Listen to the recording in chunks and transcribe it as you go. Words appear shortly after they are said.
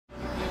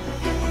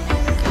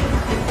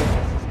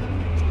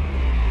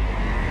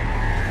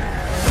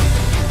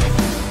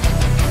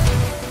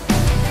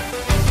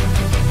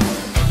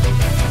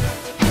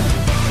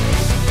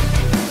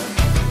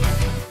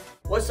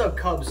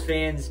Cubs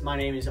fans, my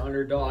name is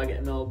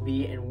Underdawg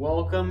MLB and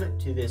welcome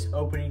to this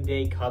opening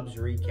day Cubs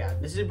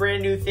recap. This is a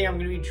brand new thing I'm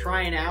going to be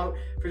trying out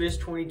for this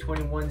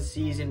 2021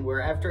 season,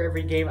 where after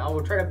every game I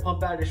will try to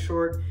pump out a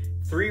short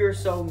 3 or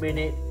so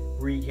minute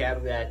recap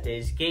of that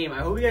day's game. I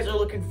hope you guys are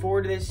looking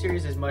forward to this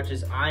series as much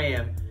as I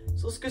am.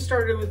 So let's get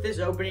started with this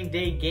opening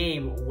day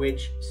game,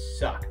 which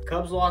sucked.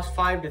 Cubs lost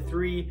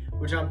 5-3,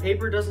 which on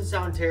paper doesn't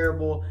sound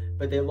terrible,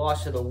 but they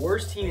lost to the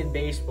worst team in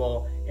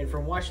baseball, and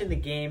from watching the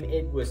game,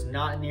 it was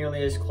not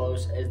nearly as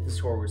close as the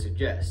score would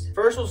suggest.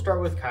 First, we'll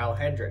start with Kyle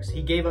Hendricks.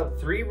 He gave up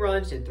 3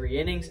 runs in 3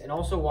 innings and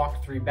also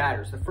walked 3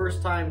 batters, the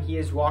first time he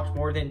has walked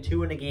more than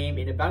 2 in a game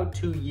in about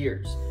 2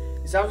 years.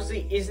 This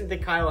obviously isn't the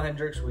Kyle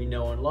Hendricks we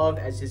know and love,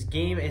 as his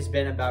game has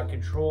been about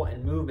control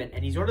and movement,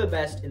 and he's one of the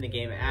best in the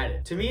game at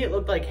it. To me, it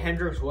looked like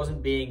Hendricks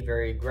wasn't being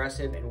very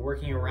aggressive and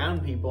working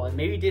around people, and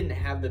maybe didn't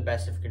have the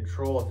best of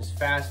control of his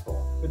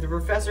fastball. But the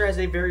professor has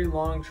a very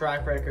long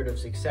track record of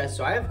success,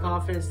 so I have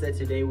confidence that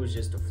today was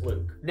just a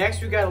fluke.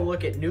 Next, we got to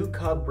look at new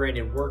Cub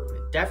Brandon Workman.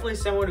 Definitely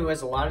someone who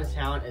has a lot of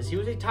talent, as he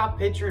was a top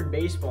pitcher in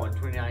baseball in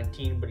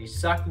 2019, but he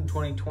sucked in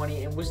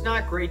 2020 and was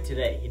not great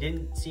today. He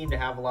didn't seem to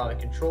have a lot of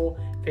control,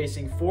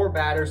 facing 4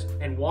 batters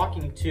and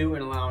walking 2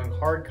 and allowing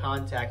hard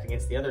contact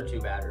against the other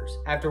 2 batters.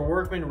 After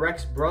Workman,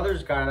 Rex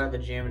Brothers got out of the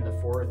jam in the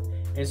 4th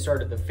and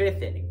started the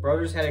 5th inning.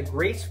 Brothers had a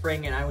great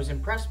spring, and I was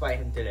impressed by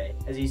him today,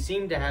 as he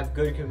seemed to have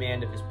good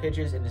command of his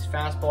pitches and his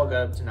fastball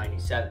got up to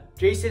 97.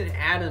 Jason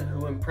Adam,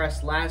 who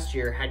impressed last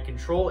year, had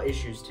control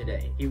issues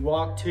today. He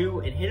walked 2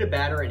 and hit a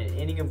batter in an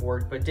inning of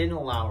work, but didn't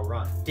allow a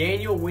run.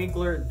 Daniel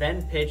Winkler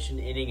then pitched an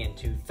inning and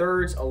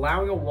 2/3,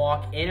 allowing a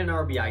walk and an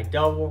RBI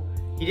double.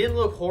 He didn't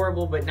look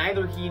horrible, but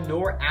neither he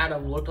nor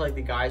Adam looked like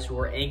the guys who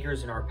were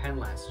anchors in our pen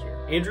last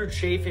year. Andrew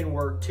Chafin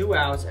worked 2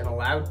 outs and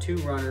allowed 2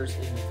 runners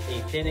in the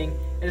 8th inning.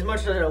 And as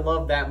much as I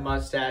love that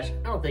mustache,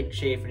 I don't think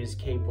Chafin is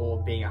capable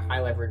of being a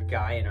high-leverage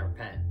guy in our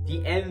pen.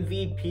 The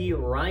MVP,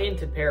 Ryan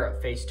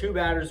Tepera, faced 2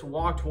 batters,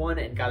 walked 1,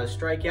 and got a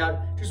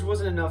strikeout. Just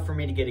wasn't enough for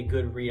me to get a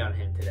good read on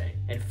him today.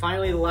 And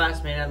finally, the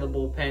last man out of the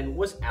bullpen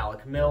was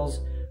Alec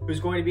Mills, who's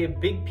going to be a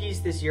big piece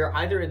this year,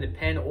 either in the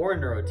pen or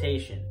in the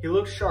rotation. He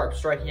looked sharp,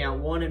 striking out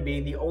 1 and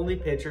being the only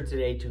pitcher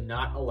today to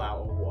not allow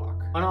a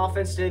walk. On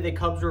offense today, the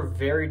Cubs were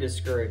very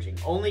discouraging.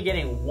 Only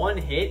getting 1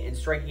 hit and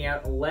striking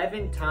out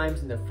 11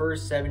 times in the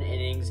first 7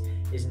 innings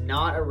is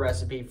not a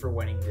recipe for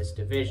winning this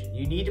division.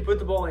 You need to put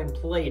the ball in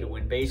play to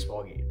win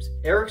baseball games.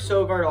 Eric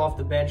Sogard off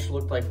the bench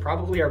looked like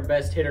probably our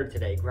best hitter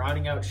today,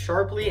 grounding out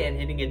sharply and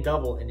hitting a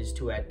double in his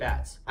 2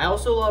 at-bats. I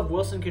also love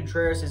Wilson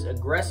Contreras'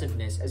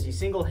 aggressiveness, as he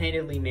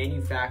single-handedly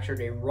manufactured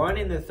a run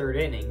in the 3rd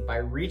inning by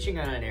reaching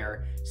on an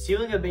error,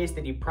 stealing a base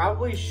that he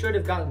probably should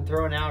have gotten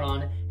thrown out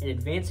on, and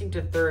advancing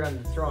to 3rd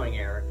on the throwing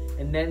error,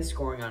 and then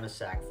scoring on a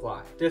sac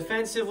fly.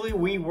 Defensively,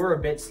 we were a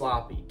bit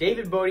sloppy.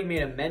 David Bodie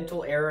made a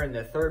mental error in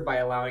the 3rd by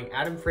allowing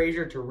Adam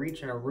Frazier to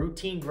reach on a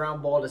routine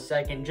ground ball to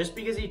second just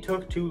because he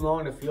took too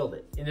long to field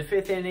it. In the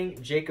 5th inning,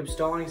 Jacob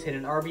Stallings hit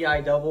an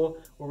RBI double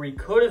where we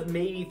could have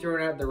maybe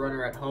thrown out the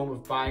runner at home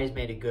if Baez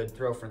made a good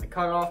throw from the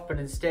cutoff, but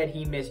instead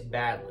he missed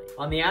badly.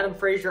 On the Adam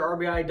Frazier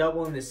RBI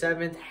double in the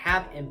 7th,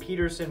 Happ and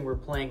Peterson were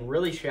playing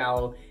really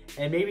shallow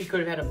and maybe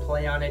could have had a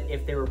play on it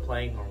if they were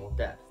playing normal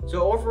depth.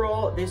 So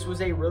overall, this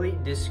was a really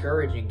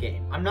discouraging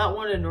game. I'm not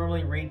one to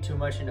normally read too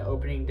much into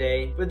opening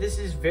day, but this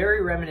is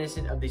very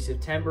reminiscent of the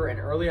September and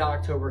early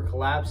October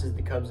collapses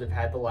the Cubs have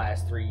had the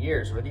last 3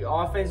 years, where the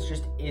offense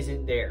just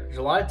isn't there. There's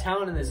a lot of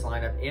talent in this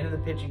lineup and in the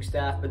pitching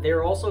staff, but they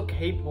are also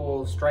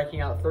capable of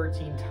striking out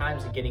 13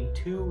 times and getting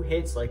 2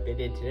 hits like they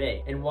did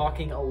today, and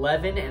walking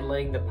 11 and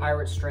letting the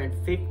Pirates strand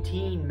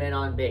 15 men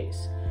on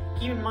base.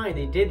 Keep in mind,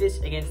 they did this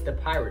against the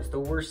Pirates, the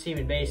worst team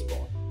in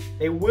baseball.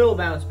 They will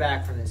bounce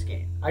back from this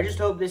game. I just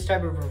hope this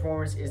type of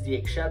performance is the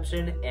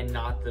exception and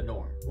not the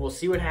norm. We'll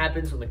see what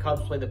happens when the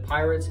Cubs play the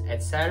Pirates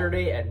at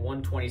Saturday at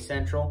 1:20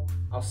 Central.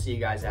 I'll see you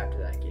guys after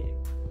that game.